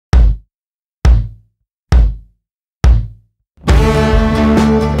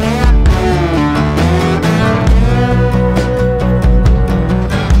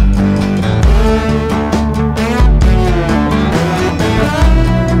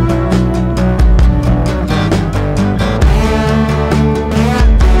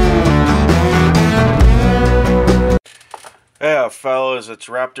fellas, it's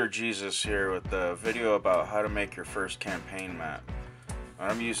Raptor Jesus here with the video about how to make your first campaign map.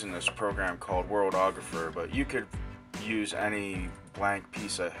 I'm using this program called Worldographer, but you could use any blank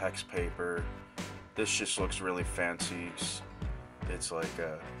piece of hex paper. This just looks really fancy. It's like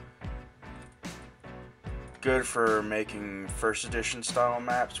good for making first edition style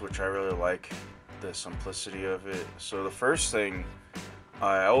maps, which I really like the simplicity of it. So the first thing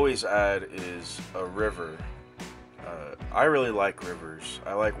I always add is a river. I really like rivers.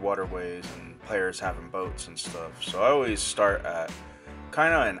 I like waterways and players having boats and stuff. So I always start at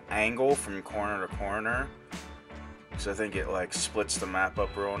kind of an angle from corner to corner, because I think it like splits the map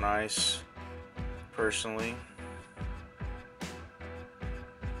up real nice, personally.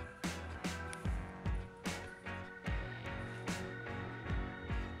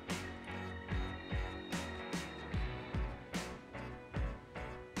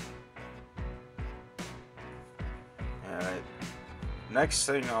 Next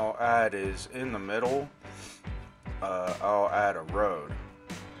thing I'll add is in the middle, I'll add a road.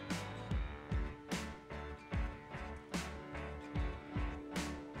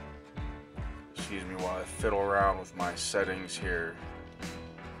 Excuse me while I fiddle around with my settings here.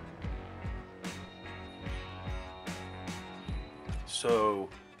 So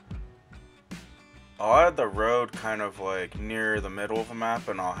I'll add the road kind of like near the middle of the map,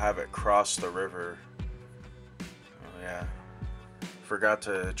 and I'll have it cross the river. Oh yeah. Forgot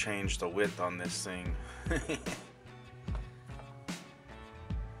to change the width on this thing.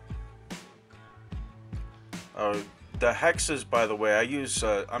 The hexes, by the way,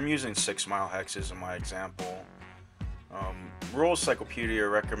 I'm using 6 mile hexes in my example. Rule Cyclopedia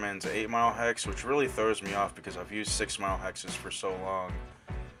recommends 8 mile hex, which really throws me off because I've used 6 mile hexes for so long,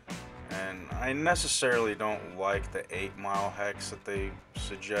 and I necessarily don't like the 8 mile hex that they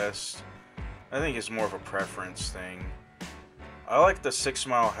suggest. I think it's more of a preference thing. I like the 6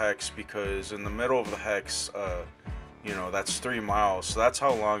 mile hex because in the middle of the hex, you know, that's 3 miles. So that's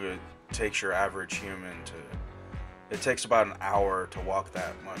how long it takes your average human to... It takes about an hour to walk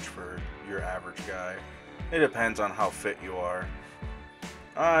that much for your average guy. It depends on how fit you are.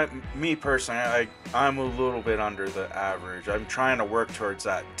 Me personally, I'm a little bit under the average. I'm trying to work towards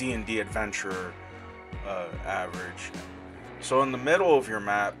that D&D adventurer average. So in the middle of your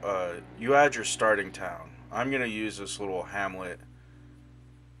map, you add your starting town. I'm going to use this little hamlet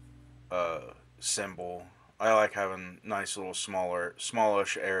symbol. I like having nice little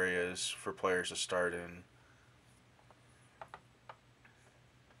smallish areas for players to start in.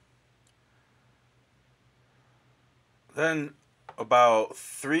 Then about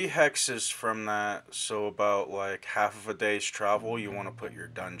 3 hexes from that, so about like half of a day's travel, you want to put your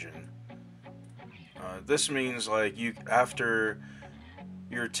dungeon. This means like after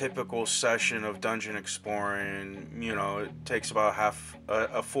your typical session of dungeon exploring, you know, it takes about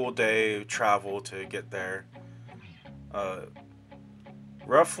a full day travel to get there.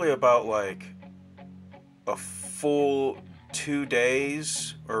 Roughly about like a full 2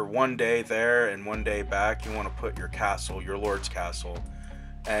 days or 1 day there and 1 day back, you want to put your castle, your lord's castle.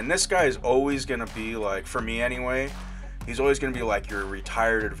 And this guy is always going to be like, for me anyway, he's always going to be like your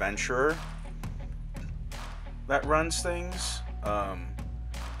retired adventurer that runs things.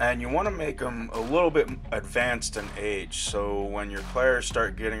 And you want to make them a little bit advanced in age, so when your players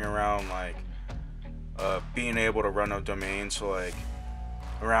start getting around like being able to run a domain, so like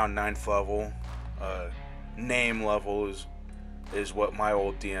around 9th level, name level is what my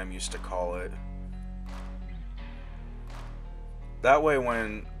old DM used to call it. That way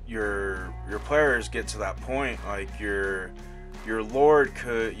when your players get to that point, like your lord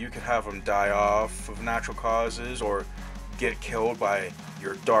you could have them die off of natural causes or get killed by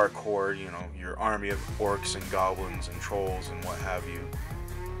your dark horde, you know, your army of orcs and goblins and trolls and what have you.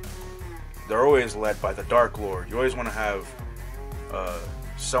 They're always led by the Dark Lord. You always want to have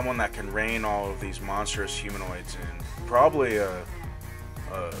someone that can rein all of these monstrous humanoids in. Probably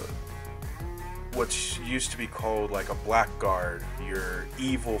what's used to be called like a blackguard, your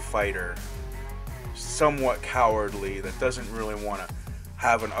evil fighter, somewhat cowardly, that doesn't really want to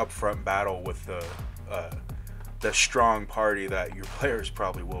have an upfront battle with the strong party that your players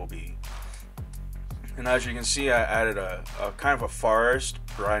probably will be. And as you can see, I added a kind of a forest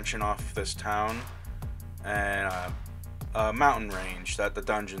branching off this town and a mountain range that the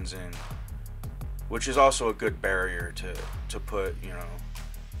dungeon's in, which is also a good barrier to put, you know.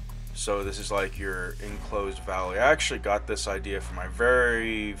 So this is like your enclosed valley. I actually got this idea from my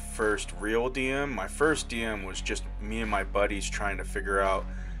very first real DM. My first DM was just me and my buddies trying to figure out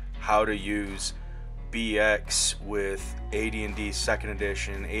how to use BX with AD&D Second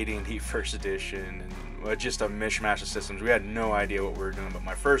Edition, AD&D First Edition, and just a mishmash of systems. We had no idea what we were doing. But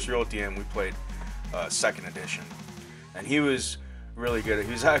my first real DM, we played Second Edition, and he was really good.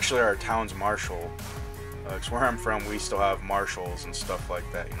 He was actually our town's marshal. Because where I'm from, we still have marshals and stuff like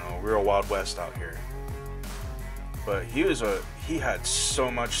that. You know, we're a Wild West out here. But he had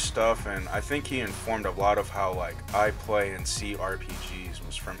so much stuff, and I think he informed a lot of how like I play and see RPGs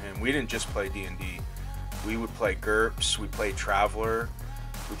was from him. We didn't just play D&D. We would play GURPS, we played Traveler,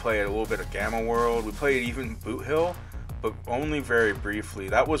 we played a little bit of Gamma World, we played even Boot Hill, but only very briefly.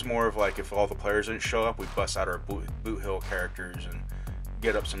 That was more of like if all the players didn't show up, we'd bust out our Boot Hill characters and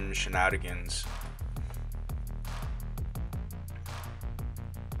get up some shenanigans.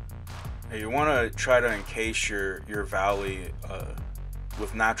 You want to try to encase your valley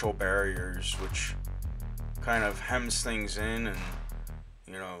with natural barriers, which kind of hems things in, and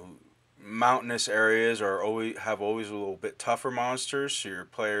you know, mountainous areas have always a little bit tougher monsters, so your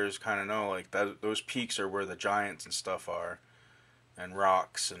players kind of know like that those peaks are where the giants and stuff are, and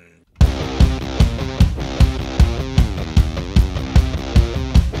rocks and